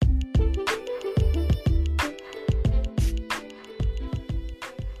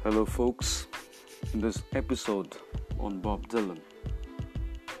Hello, folks. In this episode on Bob Dylan,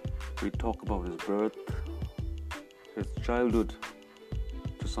 we talk about his birth, his childhood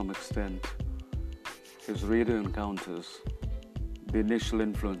to some extent, his radio encounters, the initial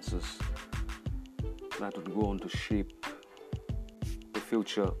influences that would go on to shape the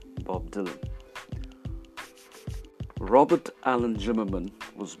future Bob Dylan. Robert Allen Zimmerman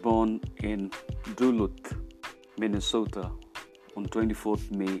was born in Duluth, Minnesota on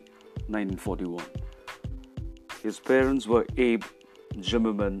 24th May 1941. His parents were Abe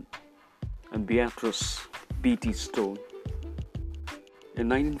Zimmerman and Beatrice B.T. Stone. In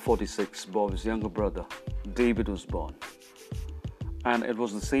 1946, Bob's younger brother, David, was born. And it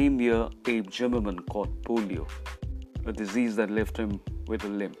was the same year Abe Zimmerman caught polio, a disease that left him with a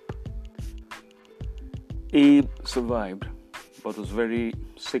limp. Abe survived, but was very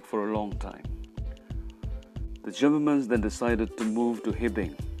sick for a long time. The Zimmermans then decided to move to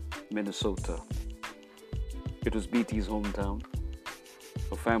Hibbing, Minnesota. It was BT's hometown.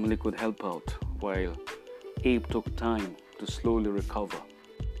 Her family could help out while Abe took time to slowly recover.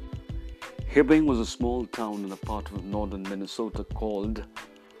 Hibbing was a small town in a part of northern Minnesota called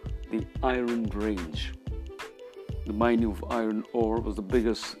the Iron Range. The mining of iron ore was the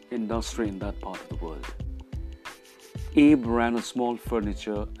biggest industry in that part of the world. Abe ran a small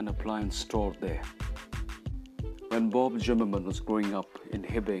furniture and appliance store there. When Bob Zimmerman was growing up in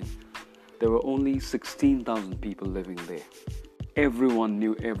Hibbing, there were only 16,000 people living there. Everyone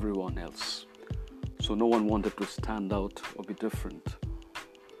knew everyone else, so no one wanted to stand out or be different.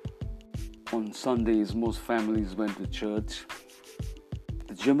 On Sundays, most families went to church.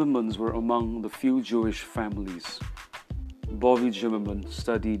 The Zimmermans were among the few Jewish families. Bobby Zimmerman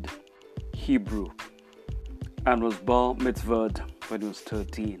studied Hebrew and was bar mitzvahed when he was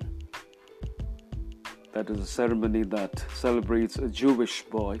 13. That is a ceremony that celebrates a Jewish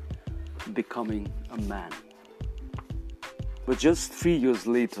boy becoming a man. But just 3 years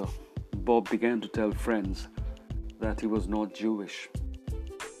later, Bob began to tell friends that he was not Jewish.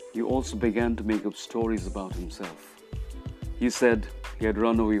 He also began to make up stories about himself. He said he had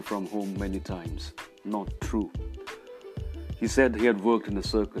run away from home many times. Not true. He said he had worked in a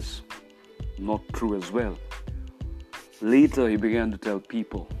circus. Not true as well. Later, he began to tell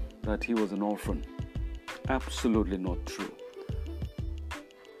people that he was an orphan. Absolutely not true.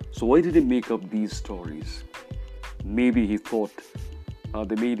 So why did he make up these stories? Maybe he thought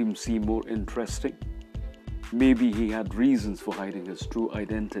they made him seem more interesting. Maybe he had reasons for hiding his true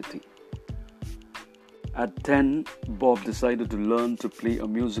identity. At 10, Bob decided to learn to play a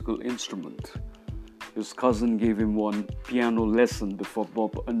musical instrument. His cousin gave him one piano lesson before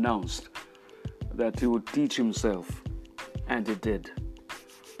Bob announced that he would teach himself, and he did.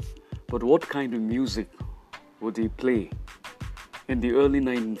 But what kind of music would he play? In the early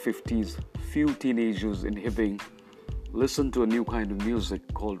 1950s, few teenagers in Hibbing listened to a new kind of music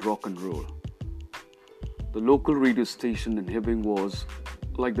called rock and roll. The local radio station in Hibbing was,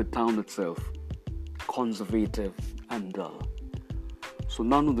 like the town itself, conservative and dull. So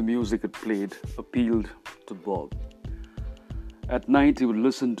none of the music it played appealed to Bob. At night, he would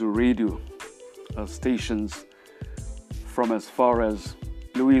listen to radio stations from as far as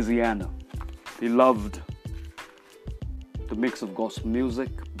Louisiana. He loved the mix of gospel music,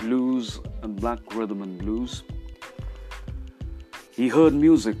 blues, and black rhythm and blues. He heard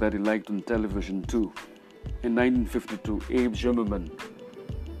music that he liked on television too. In 1952, Abe Zimmerman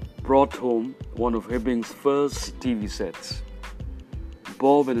brought home one of Hibbing's first TV sets.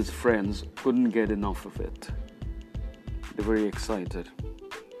 Bob and his friends couldn't get enough of it. They were very excited.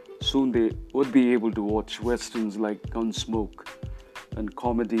 Soon they would be able to watch westerns like Gunsmoke and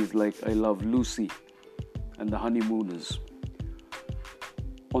comedies like I Love Lucy and The Honeymooners.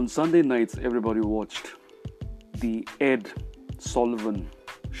 On Sunday nights, everybody watched the Ed Sullivan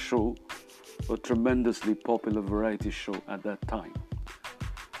Show, a tremendously popular variety show at that time.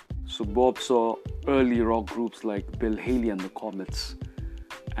 So Bob saw early rock groups like Bill Haley and the Comets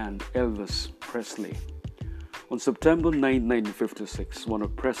and Elvis Presley. On September 9, 1956, one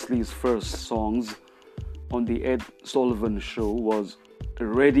of Presley's first songs on the Ed Sullivan Show was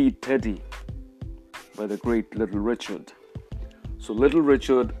Ready Teddy by the great Little Richard. So Little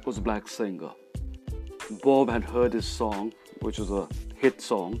Richard was a black singer. Bob had heard his song, which was a hit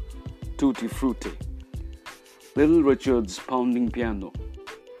song, Tutti Frutti. Little Richard's pounding piano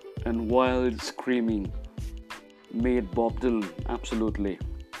and wild screaming made Bob Dylan absolutely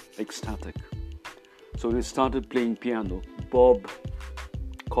ecstatic. So he started playing piano. Bob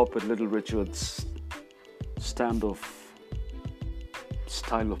copied Little Richard's standoff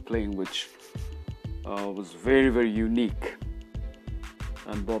style of playing, which was very, very unique.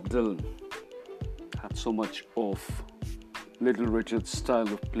 and Bob Dylan had so much of Little Richard's style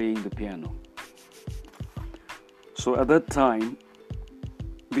of playing the piano. So at that time,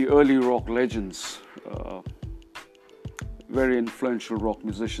 the early rock legends, very influential rock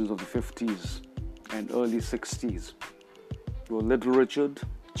musicians of the 50s and early 60s, were Little Richard,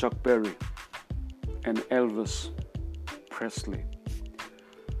 Chuck Berry, and Elvis Presley.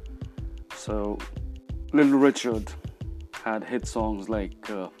 So Little Richard had hit songs like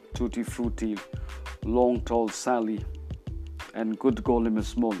Tutti Frutti, Long Tall Sally, and Good Golly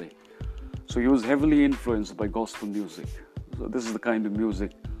Miss Molly. So he was heavily influenced by gospel music. So this is the kind of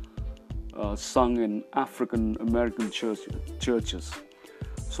music sung in African American churches.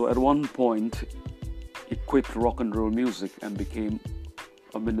 So at one point, he quit rock and roll music and became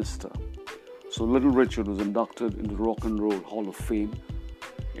a minister. So Little Richard was inducted into the Rock and Roll Hall of Fame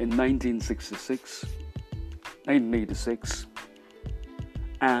in 1986,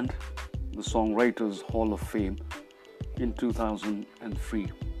 and the Songwriters Hall of Fame in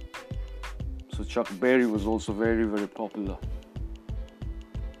 2003. So Chuck Berry was also very, very popular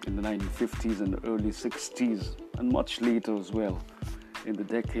in the 1950s and the early 60s, and much later as well in the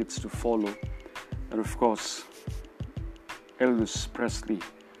decades to follow. And of course, Elvis Presley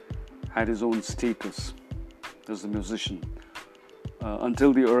had his own status as a musician.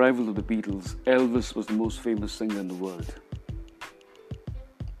 Until the arrival of the Beatles, Elvis was the most famous singer in the world.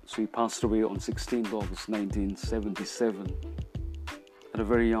 So he passed away on 16th August 1977 at a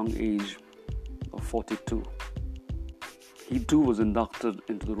very young age of 42. He too was inducted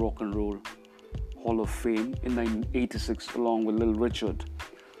into the Rock and Roll Hall of Fame in 1986 along with Little Richard.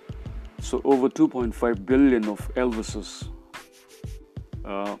 So over 2.5 billion of Elvis's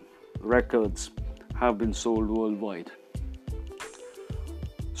records have been sold worldwide.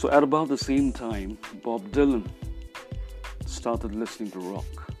 So at about the same time, Bob Dylan started listening to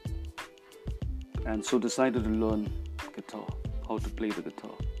rock and so decided to learn guitar, how to play the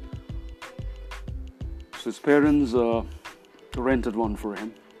guitar. So his parents rented one for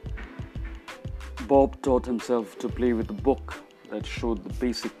him. Bob taught himself to play with a book that showed the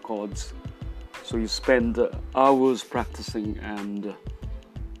basic chords. So he spent hours practicing and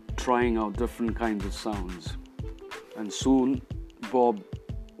trying out different kinds of sounds. And soon Bob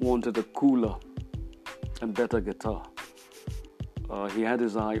wanted a cooler and better guitar. He had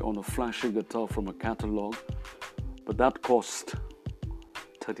his eye on a flashy guitar from a catalog, but that cost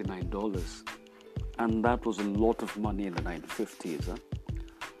 $39. And that was a lot of money in the 1950s.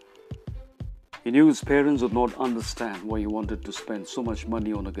 He knew his parents would not understand why he wanted to spend so much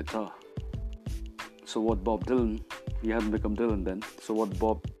money on a guitar. So what Bob Dylan, he hadn't become Dylan then, so what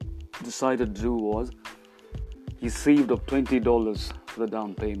Bob decided to do was he saved up $20 for the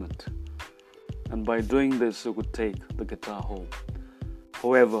down payment. And by doing this, he could take the guitar home.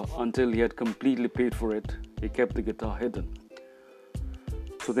 However, until he had completely paid for it, he kept the guitar hidden.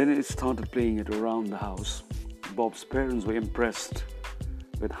 So then he started playing it around the house. Bob's parents were impressed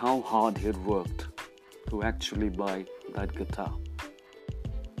with how hard he had worked to actually buy that guitar.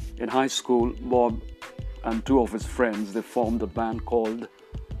 In high school, Bob and two of his friends, they formed a band called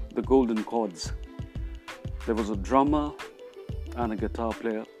the Golden Chords. There was a drummer and a guitar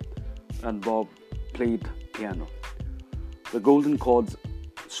player, and Bob played piano. The Golden Chords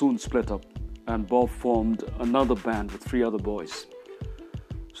soon split up, and Bob formed another band with 3 other boys.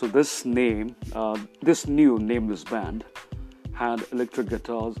 So this new nameless band had electric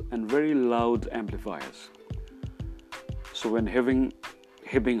guitars and very loud amplifiers. So when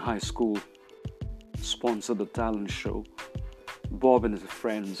Hibbing High School sponsored a talent show, Bob and his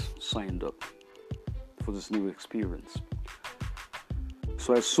friends signed up for this new experience.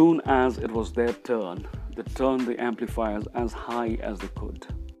 So as soon as it was their turn, they turned the amplifiers as high as they could.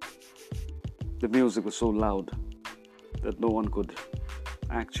 The music was so loud that no one could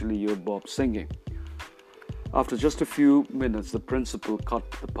actually hear Bob singing. After just a few minutes, the principal cut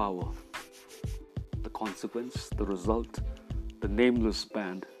the power. The consequence, the result, the nameless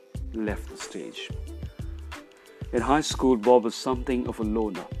band left the stage. In high school, Bob was something of a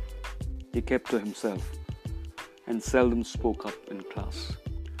loner. He kept to himself and seldom spoke up in class.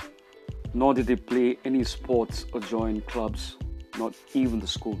 Nor did he play any sports or join clubs, not even the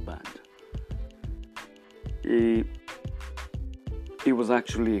school band. He was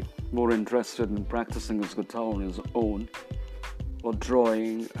actually more interested in practicing his guitar on his own or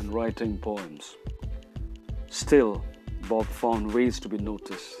drawing and writing poems. Still, Bob found ways to be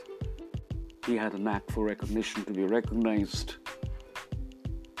noticed. He had a knack for recognition, to be recognized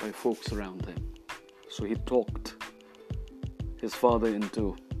by folks around him. So he talked his father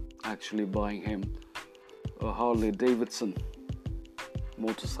into actually buying him a Harley Davidson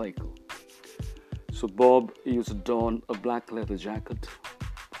motorcycle. So Bob used to don a black leather jacket,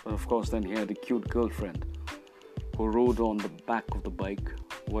 and of course then he had a cute girlfriend who rode on the back of the bike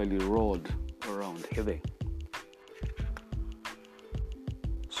while he rode around Hibbing.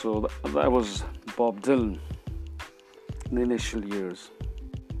 So that was Bob Dylan in the initial years,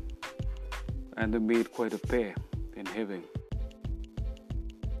 and they made quite a pair in Hibbing.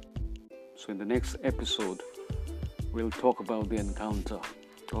 So in the next episode, we'll talk about the encounter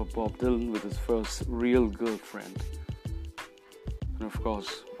of Bob Dylan with his first real girlfriend. And of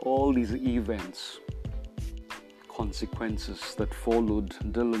course, all these events, consequences that followed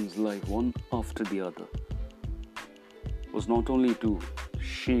Dylan's life one after the other, was not only to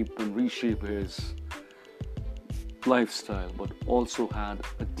shape and reshape his lifestyle, but also had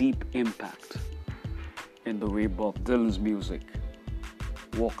a deep impact in the way Bob Dylan's music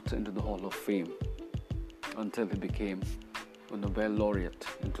walked into the Hall of Fame until he became a Nobel laureate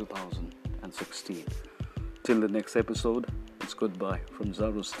in 2016. Till the next episode, it's goodbye from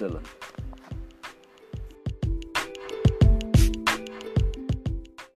Zarus Dylan.